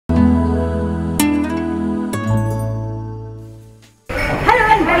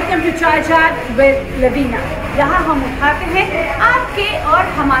Welcome to Chai Chat with Loveena. यहाँ हम उठाते हैं आपके और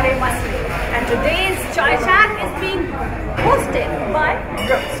हमारे मसले. And today's Chai Chat is being hosted by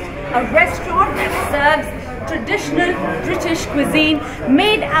Roast, a restaurant that serves traditional British cuisine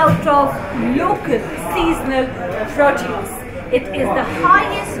made out of local seasonal produce. It is the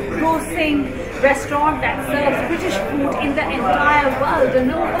highest grossing restaurant that serves British food in the entire world, and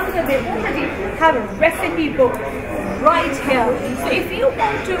no wonder they already have a recipe book right here. So if you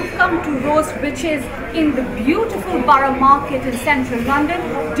want to come to Roast, which is in the beautiful Borough Market in central London,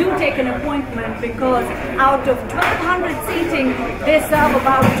 do take an appointment, because out of 1200 seating, they serve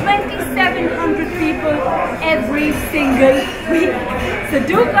about 2700 people every single week. So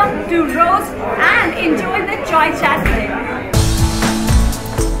do come to Roast and enjoy the Chai Chat today.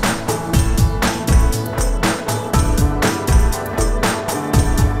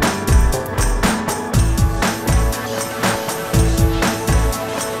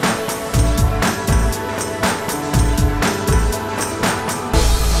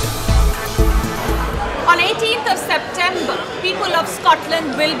 People of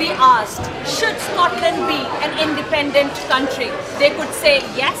Scotland will be asked, should Scotland be an independent country? They could say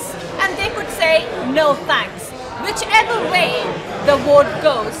yes, and they could say no thanks. Whichever way the vote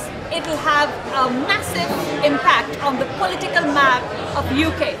goes, it will have a massive impact on the political map of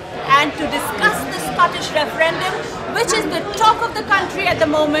UK. And to discuss the Scottish referendum, which is the talk of the country at the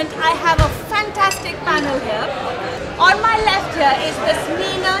moment, I have a fantastic panel here. On my left here is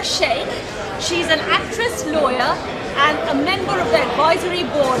Tasnima Ahmed-Sheikh. She's an actress, lawyer, and a member of the advisory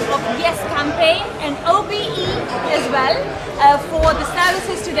board of Yes Campaign and OBE as well for the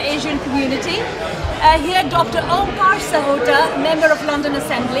services to the Asian community. Here Dr. Onkar Sahota, member of London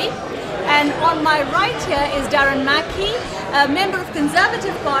Assembly. And on my right here is Darren Mackie, a member of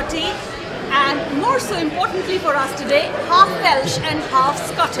Conservative Party, and more so importantly for us today, half Welsh and half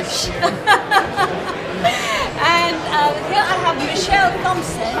Scottish. And here I have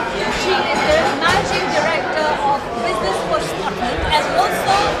Thomson. She is the Managing Director of Business for Scotland, as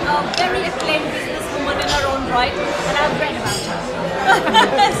also a very acclaimed businesswoman in her own right, and I've read about her.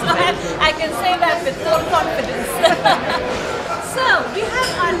 So I can say that with full confidence. So we have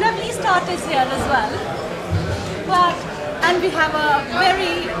our lovely starters here as well, and we have a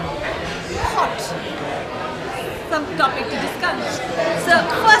very hot topic to discuss. So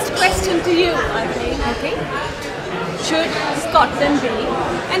first question to you, I think. Okay. Should Scotland be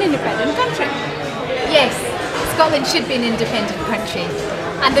an independent country? Yes, Scotland should be an independent country.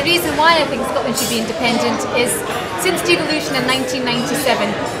 And the reason why I think Scotland should be independent is since devolution in 1997,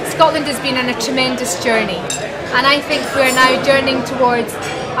 Scotland has been on a tremendous journey. And I think we're now journeying towards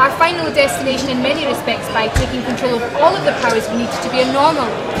our final destination in many respects by taking control of all of the powers we need to be a normal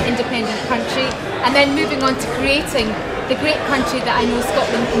independent country, and then moving on to creating the great country that I know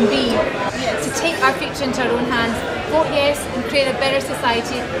Scotland can be. To take our future into our own hands, vote yes, and create a better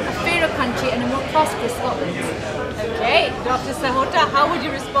society, a fairer country, and a more prosperous Scotland. Okay, Dr. Sahota, how would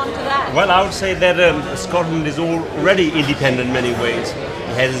you respond to that? Well, I would say that Scotland is already independent in many ways.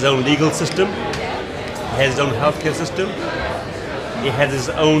 It has its own legal system, it has its own healthcare system, it has its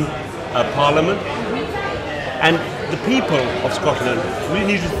own parliament, and the people of Scotland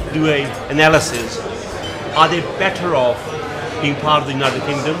really need to do an analysis. Are they better off being part of the United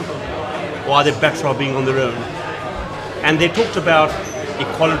Kingdom, or are they better off being on their own? And they talked about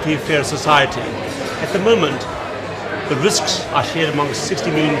equality, fair society. At the moment, the risks are shared among 60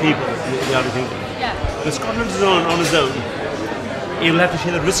 million people in the United Kingdom. Yeah. When Scotland is on its own, it will have to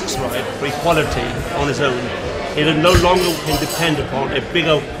share the risks, right, for equality on its own. It no longer can depend upon a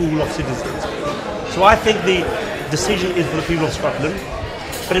bigger pool of citizens. So I think the decision is for the people of Scotland.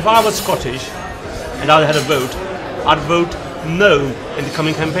 But if I was Scottish and I had a vote, I'd vote no in the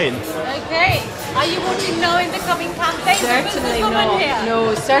coming campaign. Okay. Are you voting no in the coming campaign? Certainly not.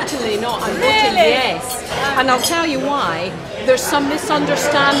 No, certainly not. I'm voting yes. And I'll tell you why. There's some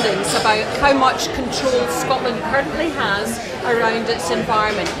misunderstandings about how much control Scotland currently has around its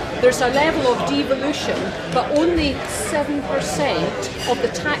environment. There's a level of devolution, but only 7% of the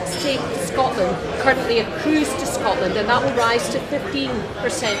tax take to Scotland currently accrues to Scotland, and that will rise to 15%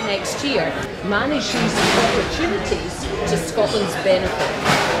 next year. Manage these opportunities to Scotland's benefit.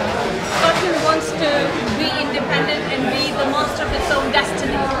 Scotland wants to be independent and be the master of its own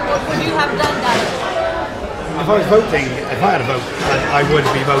destiny. What would you have done, Darren? If I was voting, if I had a vote, I would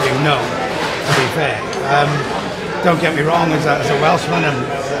be voting no, to be fair. Don't get me wrong, as a Welshman and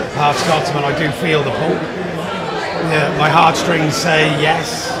half Scotsman, I do feel the pull. Yeah, my heartstrings say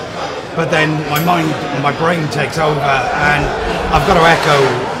yes, but then my mind, my brain takes over, and I've got to echo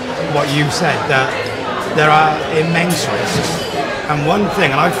what you said, that there are immense risks And one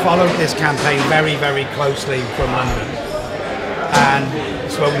thing, and I've followed this campaign very, very closely from London,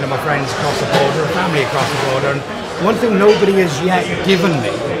 and spoken to my friends across the border, family across the border, and one thing nobody has yet given me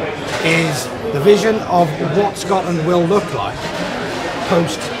is the vision of what Scotland will look like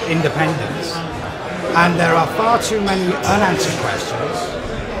post-independence. And there are far too many unanswered questions,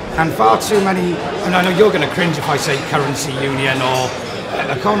 and far too many, and I know you're going to cringe if I say currency union or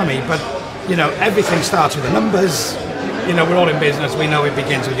economy, but you know, everything starts with the numbers. You know, we're all in business, we know it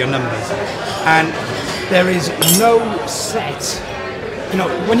begins with your numbers. And there is no set, you know,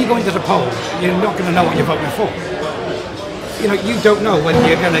 when you go into the poll, you're not going to know what you're voting for. You know, you don't know whether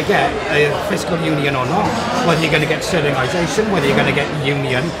you're going to get a fiscal union or not, whether you're going to get sterlingisation, whether you're going to get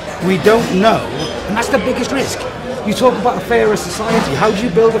union. We don't know, and that's the biggest risk. You talk about a fairer society. How do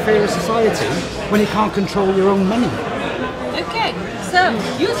you build a fairer society when you can't control your own money? Okay, so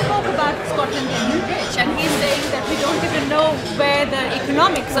you spoke about Scotland being rich, and he's saying that we don't even know where the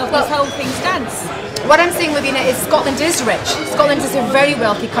economics of this whole thing stands. What I'm saying, Loveena, is Scotland is rich. Scotland is a very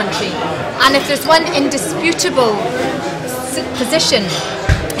wealthy country, and if there's one indisputable position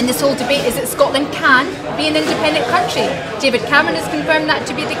in this whole debate, is that Scotland can be an independent country. David Cameron has confirmed that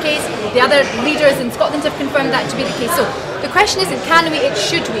to be the case. The other leaders in Scotland have confirmed that to be the case. So the question isn't can we, it's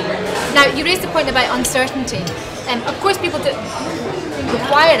should we. Now, you raised the point about uncertainty. Of course, people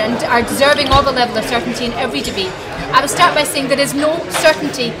require and are deserving of a level of certainty in every debate. I would start by saying there is no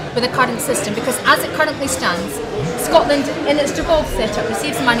certainty with the current system, because as it currently stands, Scotland, in its devolved setup,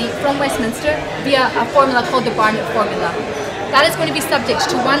 receives money from Westminster via a formula called the Barnett formula. That is going to be subject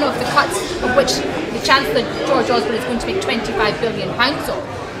to one of the cuts of which the Chancellor, George Osborne, is going to make £25 billion of.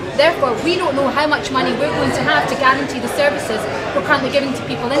 Therefore, we don't know how much money we're going to have to guarantee the services we're currently giving to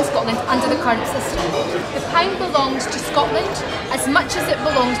people in Scotland under the current system. The pound belongs to Scotland as much as it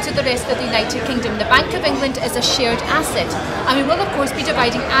belongs to the rest of the United Kingdom. The Bank of England is a shared asset, and we will of course be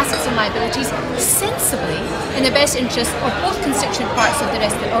dividing assets and liabilities sensibly in the best interest of both constituent parts of the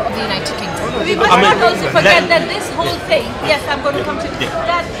rest of the United Kingdom. We must not also forget that this whole thing, yes, I'm going to come to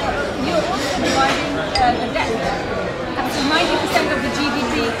that, you're also dividing the debt. Up to 90% of the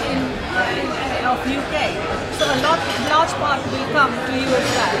GDP of UK. So a large part will come to you as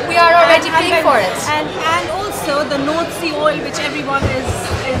well. We are already paying for it. And also the North Sea oil, which everyone is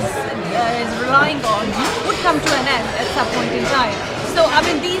relying on, would come to an end at some point in time. So I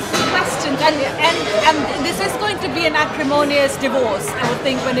mean, these questions, and this is going to be an acrimonious divorce, I would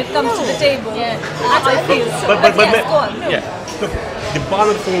think, when it comes to the table. Yeah. I feel so. But yes, go on. Yeah. Look, the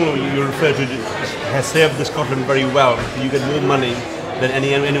Barnett formula you refer to has served the Scotland very well. You get more money than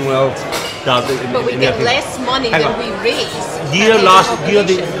anyone else does. But we get less money than we raise.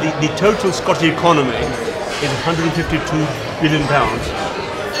 The total Scottish economy is £152 billion.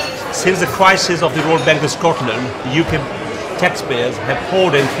 Since the crisis of the Royal Bank of Scotland, the UK taxpayers have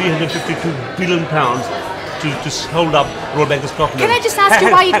poured in £352 billion to hold up Royal Bank of Scotland. Can I just ask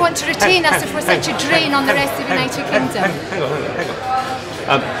you why you'd want to retain us if we're such a drain on the rest of the United Kingdom? Hang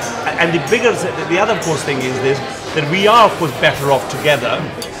on. And the other of course thing is this, that we are of course better off together,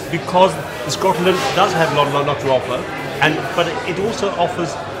 because Scotland does have a lot to offer, but it also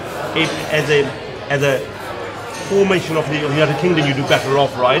offers it as a formation of the United Kingdom. You do better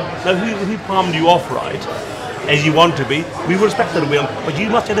off, right? Now who palmed you off, right? As you want to be, we will respect that will, but you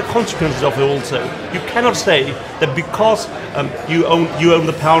must have the consequences of it also. You cannot say that because you own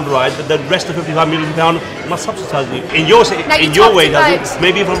the pound, right, that the rest of £55 million must subsidise you. In your way, does it?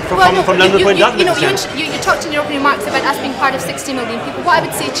 Maybe from London point doesn't. You talked in your opening remarks about us being part of 60 million people. What I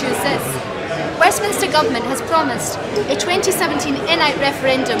would say to you is this: Westminster government has promised a 2017 in-out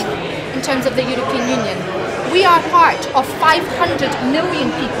referendum in terms of the European Union. We are part of 500 million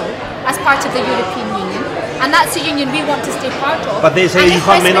people as part of the European Union, and that's a union we want to stay part of. But they say you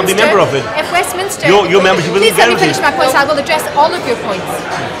may not be member of it. If Westminster, your membership will be guaranteed. Please let me finish my points. I will address all of your points.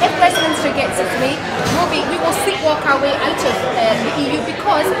 If Westminster gets its way, we will sleepwalk our way out of the EU,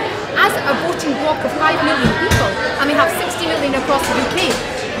 because as a voting bloc of 5 million people, and we have 60 million across the UK,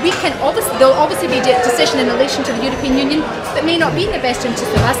 there'll obviously be a decision in relation to the European Union that may not be in the best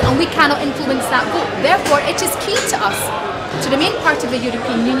interest of us, and we cannot influence that vote. Therefore, it is key to us to remain part of the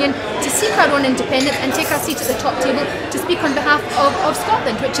European Union, to seek our own independence and take our seat at the top table to speak on behalf of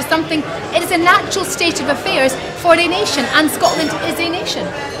Scotland, which is something, it is a natural state of affairs for a nation, and Scotland is a nation.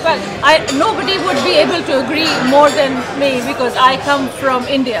 Well, nobody would be able to agree more than me, because I come from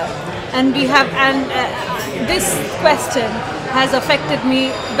India, and this question has affected me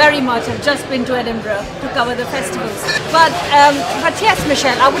very much. I've just been to Edinburgh to cover the festivals. But yes,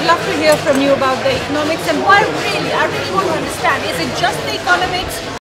 Michelle, I would love to hear from you about the economics, and I really want to understand, is it just the economics,